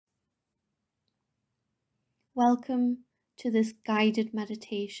Welcome to this guided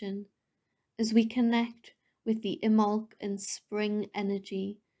meditation as we connect with the Imbolc and spring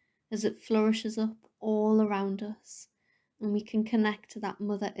energy as it flourishes up all around us, and we can connect to that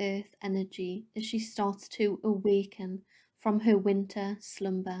Mother Earth energy as she starts to awaken from her winter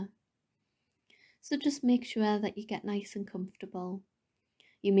slumber. So just make sure that you get nice and comfortable.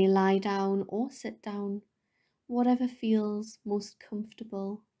 You may lie down or sit down, whatever feels most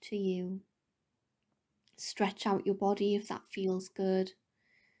comfortable to you. Stretch out your body if that feels good,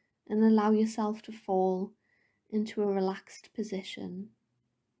 and allow yourself to fall into a relaxed position.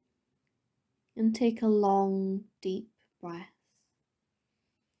 And take a long, deep breath.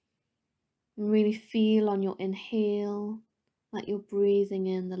 And really feel on your inhale that you're breathing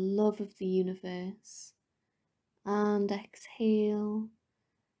in the love of the universe. And exhale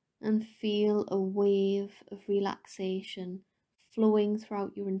and feel a wave of relaxation flowing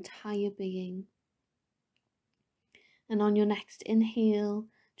throughout your entire being. And on your next inhale,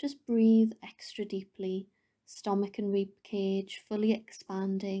 just breathe extra deeply, stomach and rib cage fully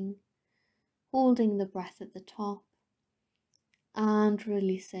expanding, holding the breath at the top and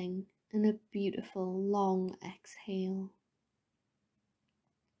releasing in a beautiful long exhale.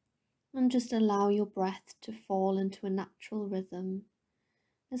 And just allow your breath to fall into a natural rhythm.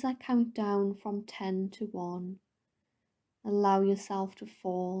 As I count down from 10 to 1, allow yourself to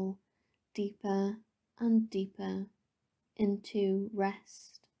fall deeper and deeper into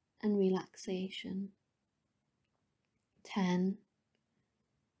rest and relaxation. 10,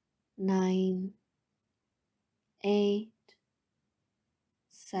 9, 8,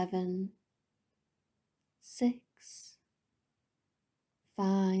 7, 6,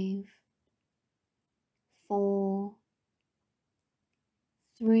 5, 4,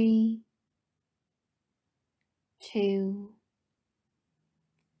 3, 2,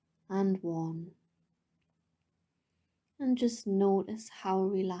 and 1. And just notice how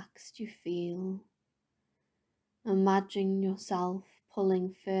relaxed you feel. Imagine yourself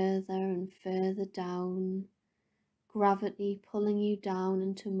pulling further and further down, gravity pulling you down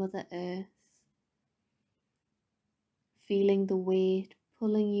into Mother Earth, feeling the weight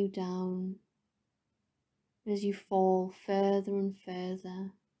pulling you down as you fall further and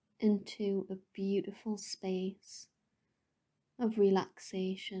further into a beautiful space of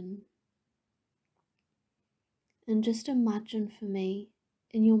relaxation. And just imagine for me,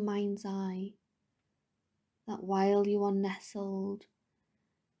 in your mind's eye, that while you are nestled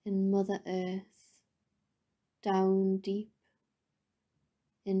in Mother Earth, down deep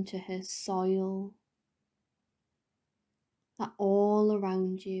into her soil, that all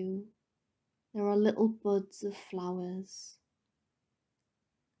around you there are little buds of flowers,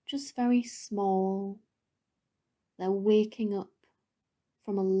 just very small. They're waking up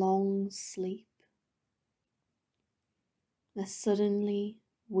from a long sleep. They're suddenly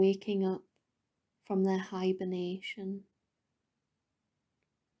waking up from their hibernation.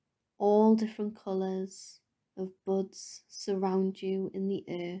 All different colours of buds surround you in the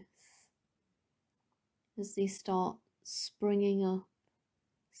earth as they start springing up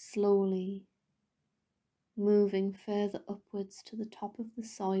slowly, moving further upwards to the top of the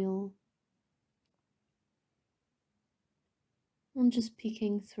soil and just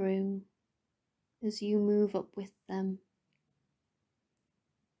peeking through as you move up with them.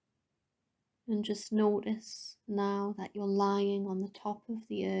 And just notice now that you're lying on the top of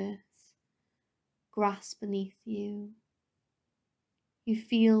the earth, grass beneath you. You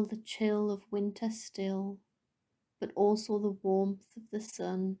feel the chill of winter still, but also the warmth of the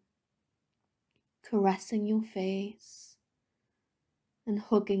sun caressing your face and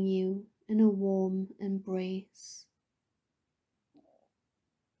hugging you in a warm embrace.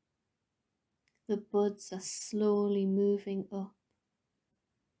 The buds are slowly moving up.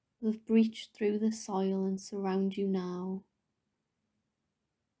 They've breached through the soil and surround you now.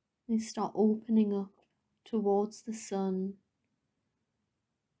 They start opening up towards the sun.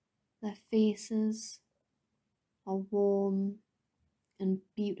 Their faces are warm and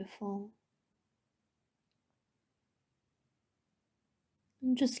beautiful.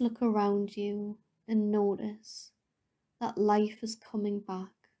 And just look around you and notice that life is coming back.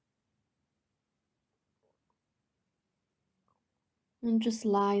 And just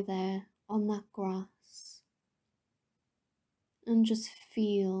lie there on that grass and just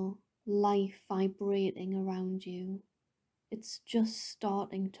feel life vibrating around you. It's just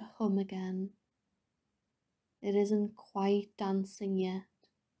starting to hum again. It isn't quite dancing yet,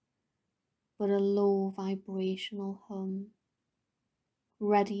 but a low vibrational hum,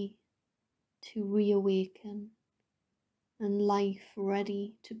 ready to reawaken and life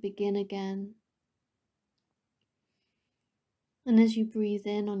ready to begin again. And as you breathe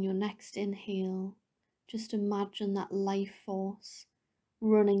in on your next inhale, just imagine that life force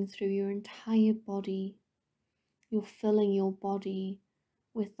running through your entire body. You're filling your body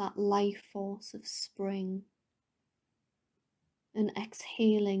with that life force of spring, and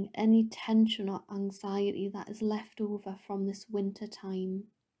exhaling any tension or anxiety that is left over from this winter time.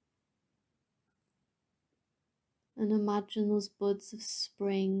 And imagine those buds of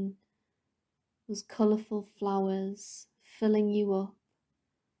spring, those colourful flowers filling you up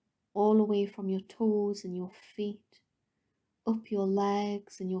all the way from your toes and your feet, up your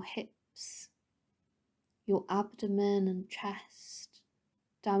legs and your hips, your abdomen and chest,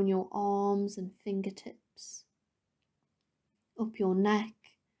 down your arms and fingertips, up your neck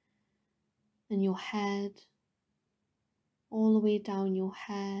and your head, all the way down your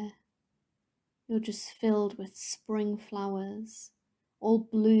hair. You're just filled with spring flowers, all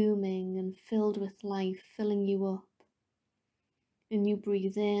blooming and filled with life, filling you up. And you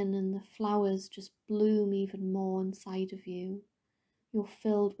breathe in and the flowers just bloom even more inside of you. You're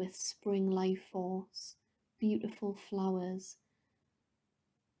filled with spring life force, beautiful flowers,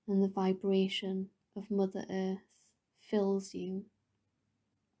 and the vibration of Mother Earth fills you.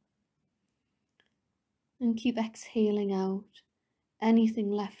 And keep exhaling out anything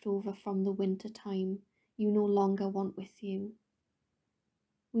left over from the winter time you no longer want with you.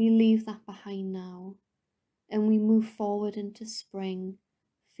 We leave that behind now, and we move forward into spring,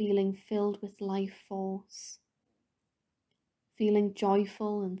 feeling filled with life force, feeling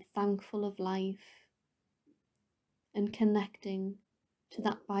joyful and thankful of life, and connecting to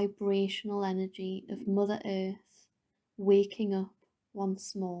that vibrational energy of Mother Earth waking up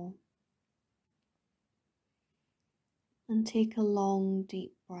once more. And take a long,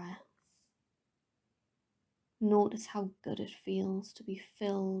 deep breath. Notice how good it feels to be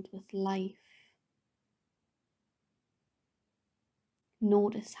filled with life.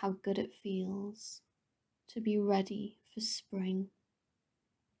 Notice how good it feels to be ready for spring.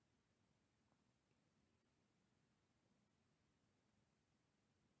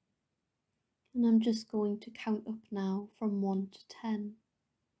 And I'm just going to count up now from 1 to 10.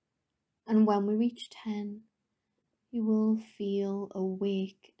 And when we reach 10, you will feel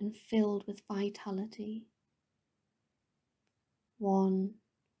awake and filled with vitality. 1,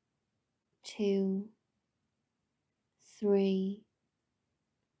 2, 3,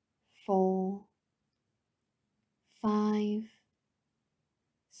 4, 5,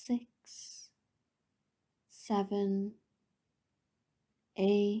 6, 7,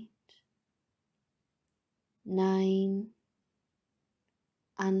 8, 9,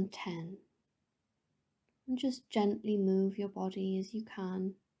 and 10. And just gently move your body as you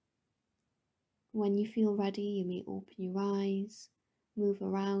can. When you feel ready, you may open your eyes, move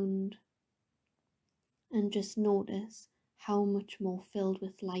around, and just notice how much more filled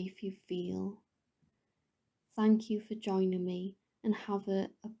with life you feel. Thank you for joining me, and have an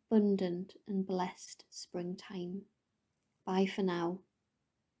abundant and blessed springtime. Bye for now.